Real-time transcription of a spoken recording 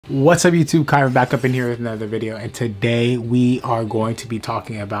What's up YouTube, Kyron back up in here with another video, and today we are going to be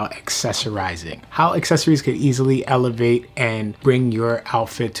talking about accessorizing. How accessories could easily elevate and bring your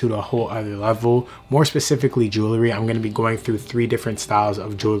outfit to the whole other level. More specifically jewelry. I'm going to be going through 3 different styles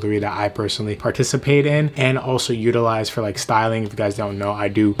of jewelry that I personally participate in and also utilize for like styling. If you guys don't know, I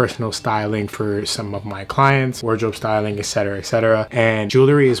do personal styling for some of my clients, wardrobe styling, etc, etc. And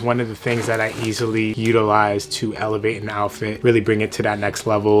jewelry is one of the things that I easily utilize to elevate an outfit, really bring it to that next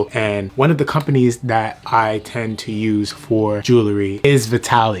level. And one of the companies that I tend to use for jewelry is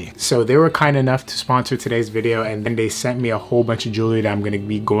Vitali. So they were kind enough to sponsor today's video, and then they sent me a whole bunch of jewelry that I'm going to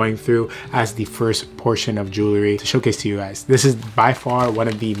be going through as the first portion of jewelry to showcase to you guys. This is by far one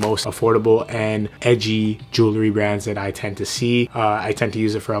of the most affordable and edgy jewelry brands that I tend to see. I tend to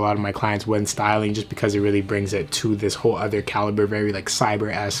use it for a lot of my clients when styling, just because it really brings it to this whole other caliber, very like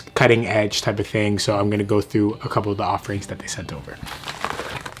cyber-esque, cutting edge type of thing. So I'm going to go through a couple of the offerings that they sent over.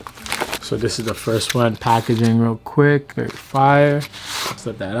 So this is the first one. Packaging real quick, very fire.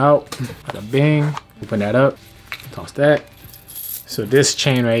 Set that out. Bada bing. Open that up. Toss that. So this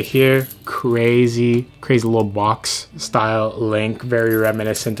chain right here, crazy little box style link, very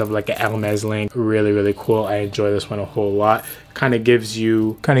reminiscent of like an Hermes link. Really cool. I enjoy this one a whole lot. Kind of gives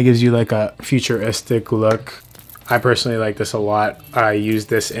you like a futuristic look. I personally like this a lot. I used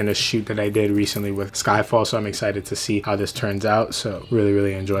this in a shoot that I did recently with Skyfall, so I'm excited to see how this turns out. So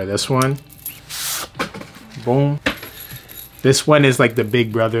really enjoy this one. Boom. This one is like the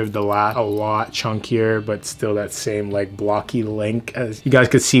big brother of the last, a lot chunkier, but still that same like blocky link. As you guys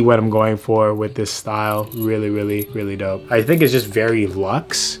could see what I'm going for with this style. Really dope. I think it's just very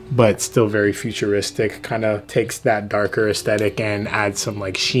luxe, but still very futuristic. Kind of takes that darker aesthetic and adds some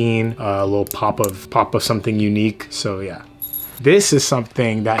like sheen, a little pop of something unique. So yeah. This is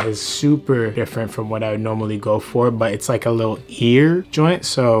something that is super different from what I would normally go for, but it's like a little ear joint.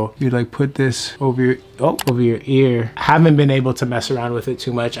 So you like put this over your ear. Haven't been able to mess around with it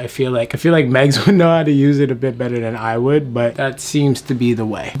too much. I feel like Megs would know how to use it a bit better than I would, but that seems to be the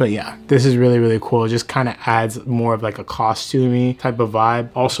way. But yeah, this is really cool. It just kind of adds more of like a costumey type of vibe.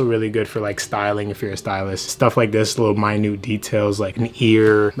 Also really good for like styling if you're a stylist. Stuff like this, little minute details like an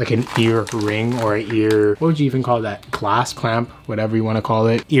ear ring or an ear, what would you even call that? Clamp, whatever you want to call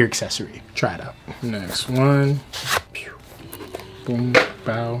it. Ear accessory. Try it out. Next one. Boom,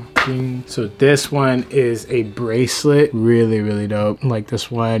 bow, ding. So this one is a bracelet. Really dope. Like this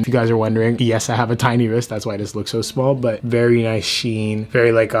one. If you guys are wondering, yes, I have a tiny wrist. That's why this looks so small, but very nice sheen.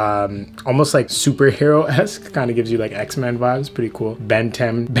 Very like almost like superhero-esque. Kind of gives you like X-Men vibes. Pretty cool. Ben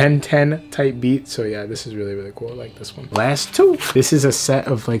 10 type beat. So yeah, this is really cool. I like this one. Last 2. This is a set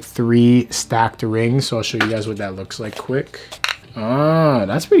of like 3 stacked rings. So I'll show you guys what that looks like quick. Ah,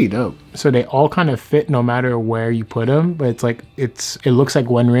 that's pretty dope. So they all kind of fit no matter where you put them, but it's like it looks like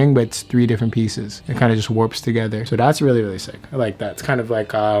one ring, but it's 3 different pieces. It kind of just warps together. So that's really sick. I like that. It's kind of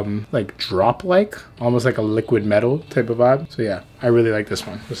like drop-like, almost like a liquid metal type of vibe. So yeah, I really like this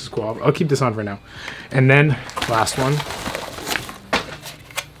one. This is cool. I'll keep this on for now. And then last one.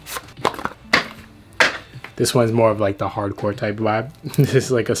 This one's more of like the hardcore type vibe. This is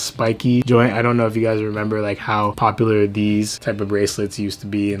like a spiky joint. I don't know if you guys remember like how popular these type of bracelets used to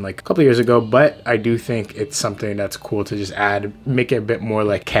be in like a couple years ago, but I do think it's something that's cool to just add, make it a bit more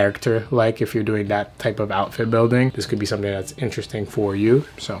like character like if you're doing that type of outfit building. This could be something that's interesting for you.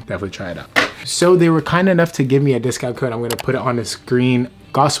 So definitely try it out. So they were kind enough to give me a discount code. I'm going to put it on the screen.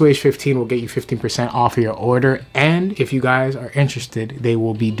 Gosswage15 will get you 15% off of your order, and if you guys are interested, they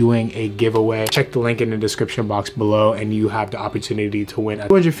will be doing a giveaway. Check the link in the description box below and you have the opportunity to win a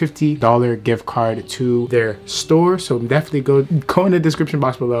 $250 gift card to their store. So definitely go in the description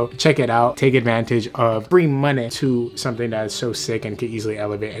box below, check it out, take advantage of free money to something that is so sick and can easily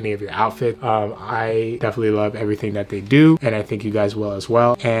elevate any of your outfit. I definitely love everything that they do, and I think you guys will as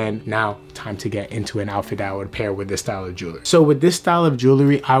well. And now time to get into an outfit that would pair with this style of jewelry. So with this style of jewelry,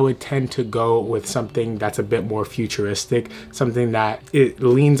 I would tend to go with something that's a bit more futuristic, something that it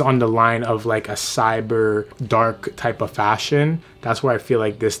leans on the line of like a cyber dark type of fashion. That's where I feel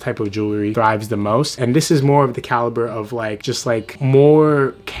like this type of jewelry thrives the most. And this is more of the caliber of like, just like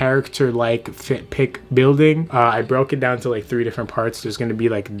more character-like fit pick building. I broke it down to like 3 different parts. There's gonna be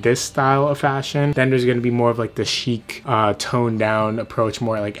like this style of fashion. Then there's gonna be more of like the chic, toned down approach,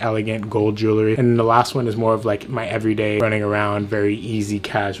 more like elegant gold jewelry. And then the last one is more of like my everyday running around, very easy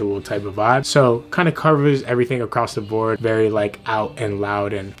casual type of vibe. So kind of covers everything across the board, very like out and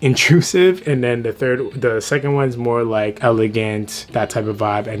loud and intrusive. And then the second one's more like elegant, that type of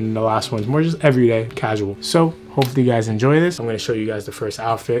vibe, and the last one's more just everyday casual. So hopefully you guys enjoy this. I'm going to show you guys the first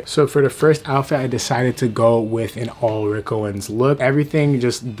outfit. So for the first outfit, I decided to go with an all Rick Owens look. Everything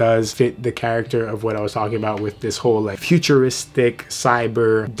just does fit the character of what I was talking about with this whole like futuristic,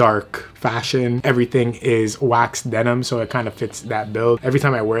 cyber, dark fashion. Everything is waxed denim, so it kind of fits that build. Every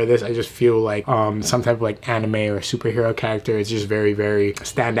time I wear this, I just feel like some type of like anime or superhero character. It's just very, very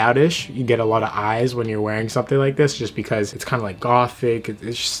standout-ish. You get a lot of eyes when you're wearing something like this, just because it's kind of like gothic.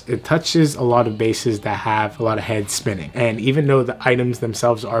 It touches a lot of bases that have a lot of head spinning. And even though the items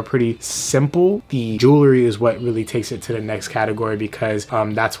themselves are pretty simple, the jewelry is what really takes it to the next category, because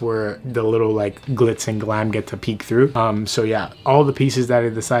that's where the little like glitz and glam get to peek through. So yeah, all the pieces that I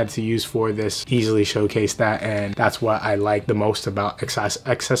decided to use for this easily showcase that, and that's what I like the most about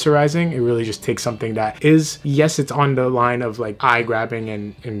accessorizing. It really just takes something that is, yes, it's on the line of like eye-grabbing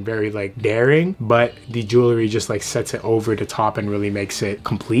and very like daring, but the jewelry just like sets it over the top and really makes it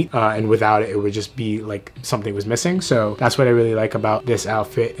complete, and without it, it would just be like something was missing. So that's what I really like about this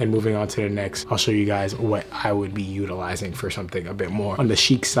outfit. And moving on to the next, I'll show you guys what I would be utilizing for something a bit more on the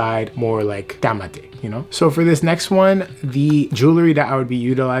chic side, more like damate, you know? So for this next one, the jewelry that I would be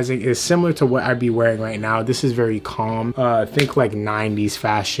utilizing is similar to what I'd be wearing right now. This is very calm. Think like 90s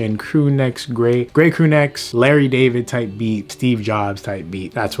fashion, crew necks, gray crew necks, Larry David type beat, Steve Jobs type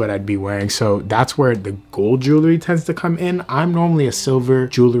beat. That's what I'd be wearing. So that's where the gold jewelry tends to come in. I'm normally a silver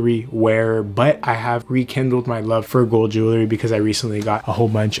jewelry wearer, but I have rekindled my love for gold jewelry because I recently got a whole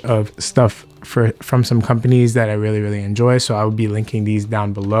bunch of stuff from some companies that I really enjoy. So I will be linking these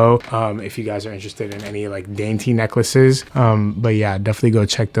down below if you guys are interested in any like dainty necklaces. But yeah, definitely go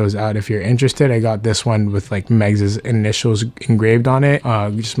check those out if you're interested. I got this one with like Meg's initials engraved on it,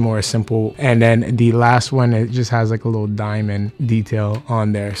 just more simple. And then the last one, it just has like a little diamond detail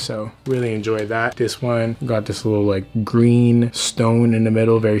on there, so really enjoy that. This one got this little like green stone in the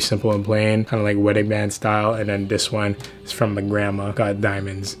middle, very simple and plain, kind of like wedding band style. And then this one is from my grandma, got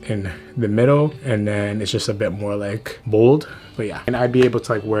diamonds in the middle, and then it's just a bit more like bold. But yeah, and I'd be able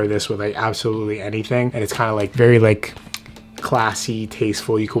to like wear this with like absolutely anything, and it's kind of like very like classy,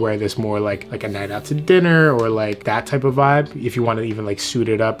 tasteful. You could wear this more like a night out to dinner or like that type of vibe. If you want to even like suit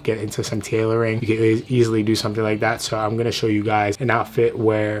it up, get into some tailoring, you can easily do something like that. So I'm gonna show you guys an outfit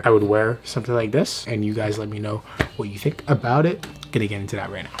where I would wear something like this, and you guys let me know what you think about it. Gonna get into that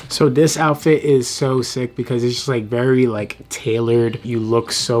right now. So this outfit is so sick because it's just like very like tailored. You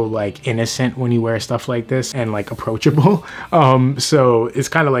look so like innocent when you wear stuff like this and like approachable. So it's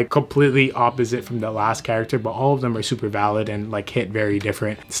kind of like completely opposite from the last character, but all of them are super valid and like hit very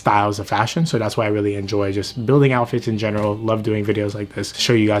different styles of fashion. So that's why I really enjoy just building outfits in general. Love doing videos like this to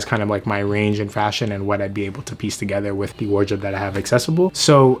show you guys kind of like my range in fashion and what I'd be able to piece together with the wardrobe that I have accessible.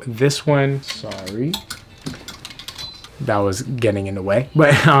 So this one, sorry, that was getting in the way,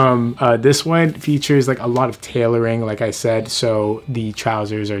 but this one features like a lot of tailoring, like I said. So the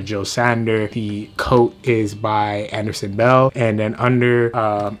trousers are Jill Sander, the coat is by Anderson Bell, and then under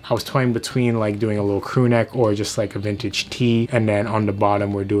I was toying between like doing a little crew neck or just like a vintage tee, and then on the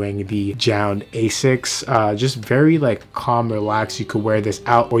bottom we're doing the Jound Asics. Just very like calm, relaxed. You could wear this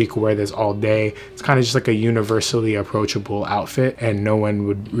out or you could wear this all day. It's kind of just like a universally approachable outfit, and no one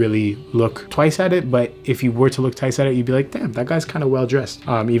would really look twice at it. But if you were to look twice at it, you'd be like, damn, that guy's kind of well dressed,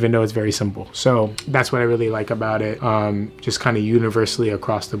 even though it's very simple. So that's what I really like about it. Just kind of universally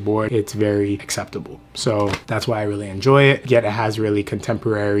across the board, it's very acceptable. So that's why I really enjoy it. Yet it has really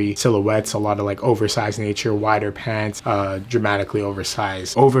contemporary silhouettes, a lot of like oversized nature, wider pants, dramatically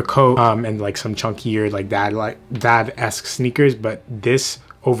oversized overcoat, and like some chunkier like dad-esque sneakers. But this,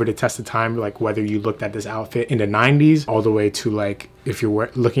 over the test of time, like whether you looked at this outfit in the 90s all the way to like if you're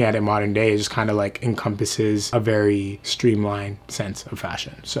looking at it modern day, it just kind of like encompasses a very streamlined sense of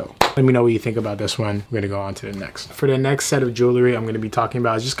fashion. So let me know what you think about this one. We're gonna go on to the next. For the next set of jewelry I'm gonna be talking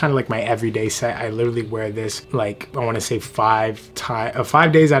about is just kind of like my everyday set. I literally wear this like, I want to say 5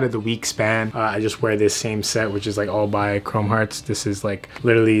 days out of the week span. I just wear this same set, which is like all by Chrome Hearts. This is like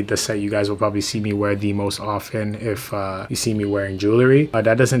literally the set you guys will probably see me wear the most often if you see me wearing jewelry.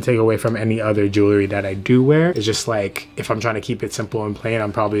 That doesn't take away from any other jewelry that I do wear. It's just like, if I'm trying to keep it simple and plain,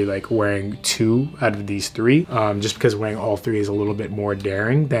 I'm probably like wearing 2 out of these 3, just because wearing all 3 is a little bit more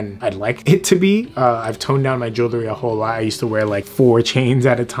daring than I'd like it to be. I've toned down my jewelry a whole lot. I used to wear like 4 chains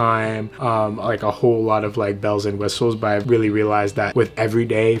at a time, like a whole lot of like bells and whistles, but I really realized that with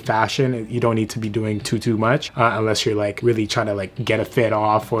everyday fashion, you don't need to be doing too much unless you're like really trying to like get a fit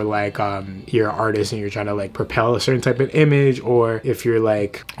off, or like you're an artist and you're trying to like propel a certain type of image, or if you're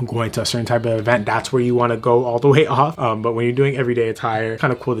like going to a certain type of event, that's where you want to go all the way off. But when you're doing everyday everyday attire.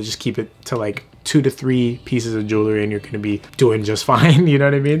 Kind of cool to just keep it to like 2 to 3 pieces of jewelry and you're gonna be doing just fine. You know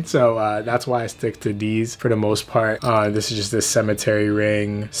what I mean? So that's why I stick to these for the most part. This is just this cemetery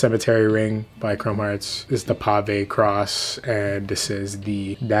ring by Chrome Hearts. This is the pave cross, and this is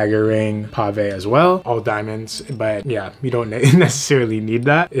the dagger ring pave as well, all diamonds. But yeah, you don't necessarily need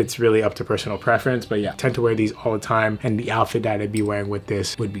that. It's really up to personal preference, but yeah, I tend to wear these all the time, and the outfit that I'd be wearing with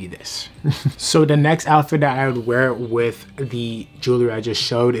this would be this. So the next outfit that I would wear with the jewelry I just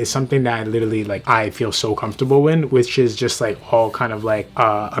showed is something that I literally like I feel so comfortable in, which is just like all kind of like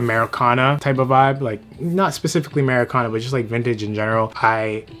Americana type of vibe, like not specifically Americana, but just like vintage in general.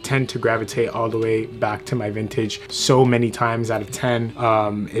 I tend to gravitate all the way back to my vintage so many times out of 10.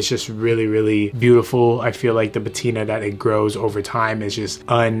 It's just really beautiful. I feel like the patina that it grows over time is just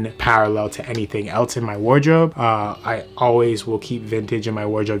unparalleled to anything else in my wardrobe. I always will keep vintage in my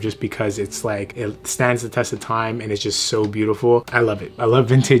wardrobe just because it's like it stands the test of time and it's just so beautiful. I love it. I love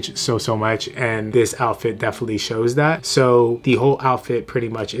vintage so much, and this outfit definitely shows that. So the whole outfit pretty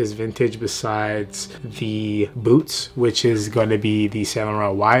much is vintage besides the boots, which is going to be the Saint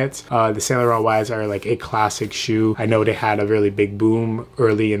Laurent Wyatts. The Saint Laurent Wyatts are like a classic shoe. I know they had a really big boom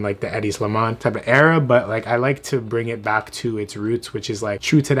early in like the Eddie Slimane type of era, but like I like to bring it back to its roots, which is like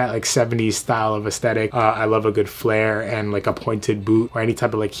true to that like 70s style of aesthetic. I love a good flare, and like a pointed boot or any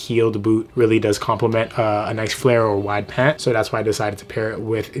type of like heeled boot really does complement a nice flare or wide pant. So that's why I decided to pair it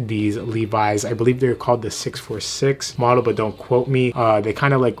with these Levi's. I believe they're called the 646 model, but don't quote me. They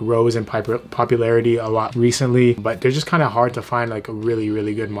kind of like rose in popularity a lot recently, but they're just kind of hard to find like a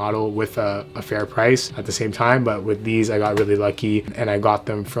really good model with a fair price at the same time. But with these, I got really lucky, and I got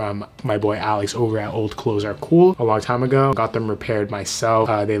them from my boy Alex over at Old Clothes Are Cool a long time ago. Got them repaired myself.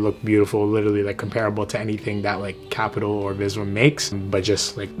 They look beautiful, literally like comparable to anything that like Capital or Visma makes, but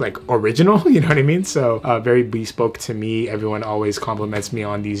just like original, you know what I mean? So very bespoke to me. Everyone always compliments me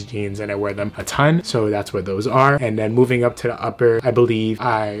on these jeans, and I wear them a ton. So that's what those are. And then moving up to the upper, I believe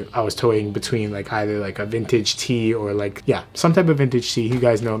I was toying between like either like a vintage tee or like, yeah, some type of vintage tee. You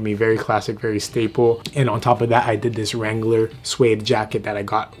guys know me, very classic, very staple. And on top of that, I did this Wrangler suede jacket that I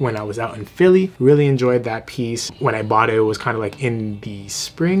got when I was out in Philly. Really enjoyed that piece. When I bought it, it was kind of like in the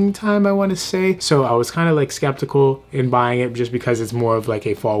springtime, I want to say. So I was kind of like skeptical in buying it just because it's more of like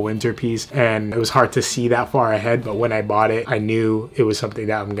a fall winter piece, and it was hard to see that far ahead. But when I bought it, I knew it was something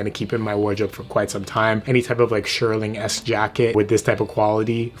that I'm going to keep in my wardrobe for quite some time. Any type of like shearling-esque jacket with this type of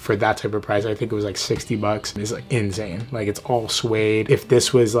quality for that type of price, I think it was like 60 bucks, is like insane. Like it's all suede. If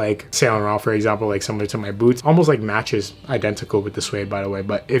this was like Saint Laurent, for example, like similar to my boots, almost like matches identical with the suede, by the way,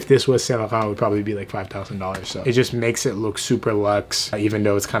 but if this was Saint Laurent, it would probably be like $5,000. So it just makes it look super luxe, even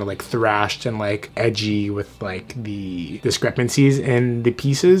though it's kind of like thrashed and like edgy with like the discrepancies in the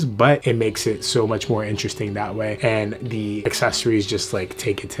pieces, but it makes it so much more interesting that way. And the accessories just like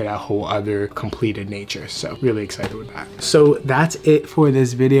take it to that whole other completed nature. So really excited with that. So that's it for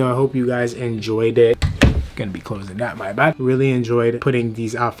this video. I hope you guys enjoyed it. Gonna be closing that, my bad. Really enjoyed putting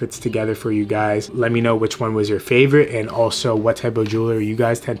these outfits together for you guys. Let me know which one was your favorite, and also what type of jewelry you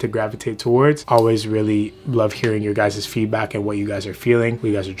guys tend to gravitate towards. Always really love hearing your guys' feedback and what you guys are feeling, what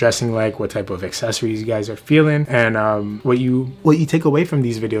you guys are dressing like, what type of accessories you guys are feeling, and what you take away from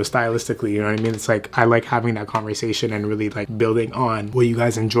these videos stylistically. You know what I mean? It's like I like having that conversation and really like building on what you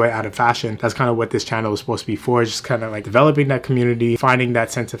guys enjoy out of fashion. That's kind of what this channel is supposed to be for, just kind of like developing that community, finding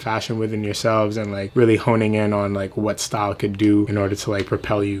that sense of fashion within yourselves, and like really honing in on like what style could do in order to like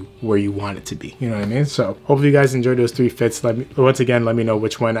propel you where you want it to be. You know what I mean? So hopefully you guys enjoyed those 3 fits. Once again, let me know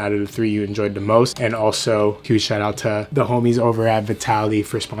which one out of the 3 you enjoyed the most. And also huge shout out to the homies over at Vitali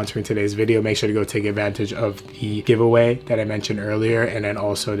for sponsoring today's video. Make sure to go take advantage of the giveaway that I mentioned earlier, and then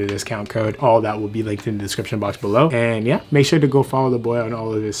also the discount code. All that will be linked in the description box below. And yeah, make sure to go follow the boy on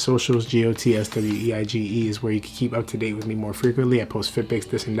all of his socials. GOTSWEIGE is where you can keep up to date with me more frequently. I post fit pics,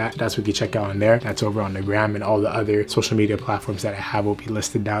 this and that. That's what you check out on there. That's over on the gram, and all the other social media platforms that I have will be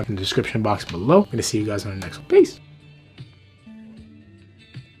listed down in the description box below. I'm gonna see you guys on the next one. Peace.